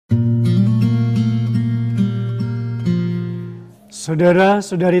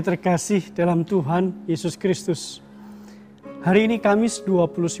Saudara-saudari terkasih dalam Tuhan Yesus Kristus, hari ini Kamis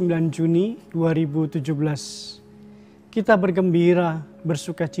 29 Juni 2017. Kita bergembira,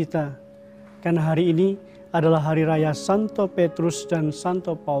 bersukacita, karena hari ini adalah hari raya Santo Petrus dan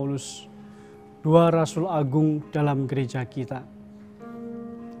Santo Paulus, dua rasul agung dalam gereja kita.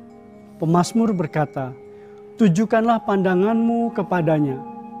 Pemazmur berkata, "Tujukanlah pandanganmu kepadanya,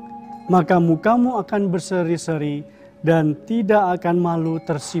 maka mukamu akan berseri-seri dan tidak akan malu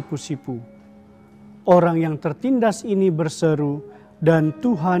tersipu-sipu. Orang yang tertindas ini berseru dan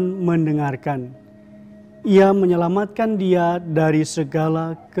Tuhan mendengarkan. Ia menyelamatkan dia dari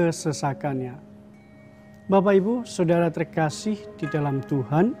segala kesesakannya." Bapak Ibu, saudara terkasih di dalam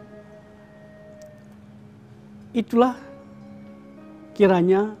Tuhan, itulah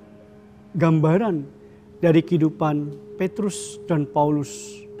kiranya gambaran dari kehidupan Petrus dan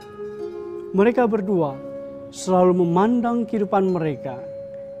Paulus. Mereka berdua selalu memandang kehidupan mereka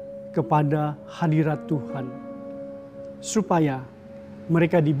kepada hadirat Tuhan, supaya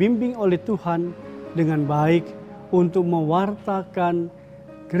mereka dibimbing oleh Tuhan dengan baik untuk mewartakan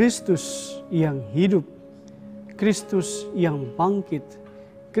Kristus yang hidup, Kristus yang bangkit,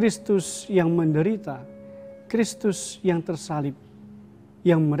 Kristus yang menderita, Kristus yang tersalib,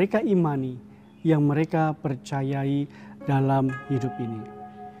 yang mereka imani, yang mereka percayai dalam hidup ini.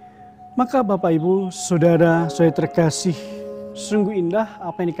 Maka Bapak Ibu, saudara saya terkasih, sungguh indah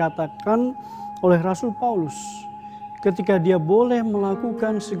apa yang dikatakan oleh Rasul Paulus ketika dia boleh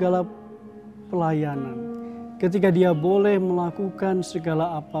melakukan segala pelayanan, ketika dia boleh melakukan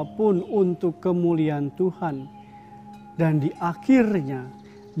segala apapun untuk kemuliaan Tuhan. Dan di akhirnya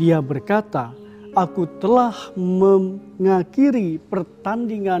dia berkata, "Aku telah mengakhiri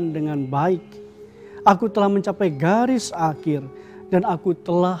pertandingan dengan baik. Aku telah mencapai garis akhir dan aku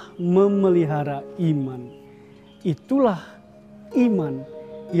telah memelihara iman." Itulah iman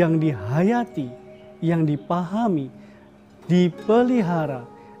yang dihayati, yang dipahami, dipelihara,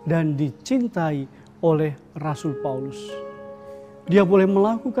 dan dicintai oleh Rasul Paulus. Dia boleh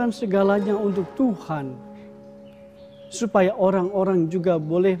melakukan segalanya untuk Tuhan, supaya orang-orang juga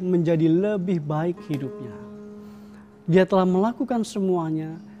boleh menjadi lebih baik hidupnya. Dia telah melakukan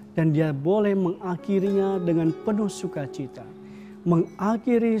semuanya dan dia boleh mengakhirinya dengan penuh sukacita.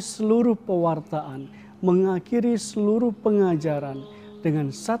 Mengakhiri seluruh pewartaan, mengakhiri seluruh pengajaran dengan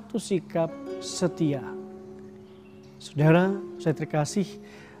satu sikap setia. Saudara, saya terkasih,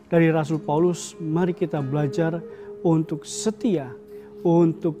 dari Rasul Paulus, mari kita belajar untuk setia,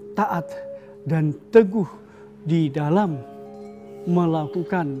 untuk taat dan teguh di dalam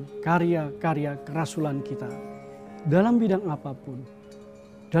melakukan karya-karya kerasulan kita. Dalam bidang apapun,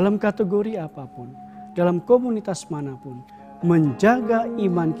 dalam kategori apapun, dalam komunitas manapun, menjaga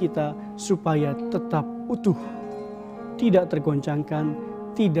iman kita supaya tetap utuh, tidak tergoncangkan,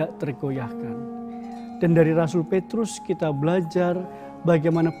 tidak tergoyahkan. Dan dari Rasul Petrus kita belajar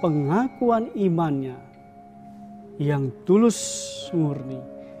bagaimana pengakuan imannya yang tulus murni,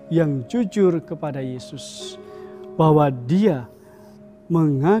 yang jujur kepada Yesus, bahwa dia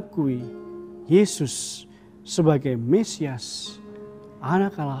mengakui Yesus sebagai Mesias,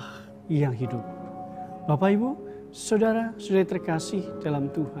 Anak Allah yang hidup. Bapak Ibu, saudara-saudari terkasih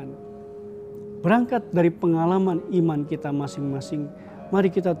dalam Tuhan, berangkat dari pengalaman iman kita masing-masing, mari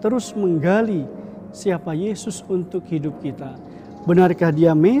kita terus menggali siapa Yesus untuk hidup kita. Benarkah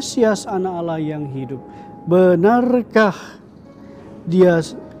dia Mesias, Anak Allah yang hidup? Benarkah dia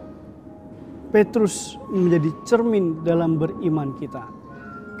Petrus menjadi cermin dalam beriman kita?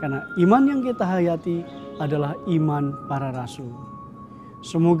 Karena iman yang kita hayati adalah iman para rasul.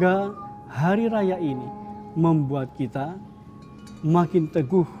 Semoga hari raya ini membuat kita makin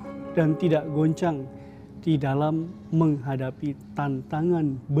teguh dan tidak goncang di dalam menghadapi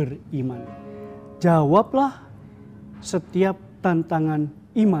tantangan beriman. Jawablah setiap tantangan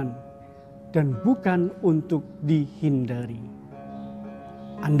iman dan bukan untuk dihindari.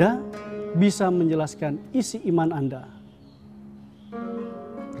 Anda bisa menjelaskan isi iman Anda.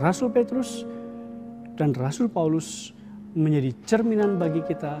 Rasul Petrus dan Rasul Paulus menjadi cerminan bagi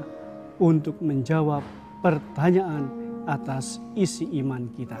kita untuk menjawab pertanyaan atas isi iman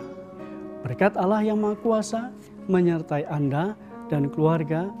kita. Berkat Allah yang Maha Kuasa menyertai Anda dan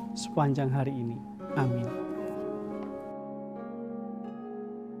keluarga sepanjang hari ini. Amin.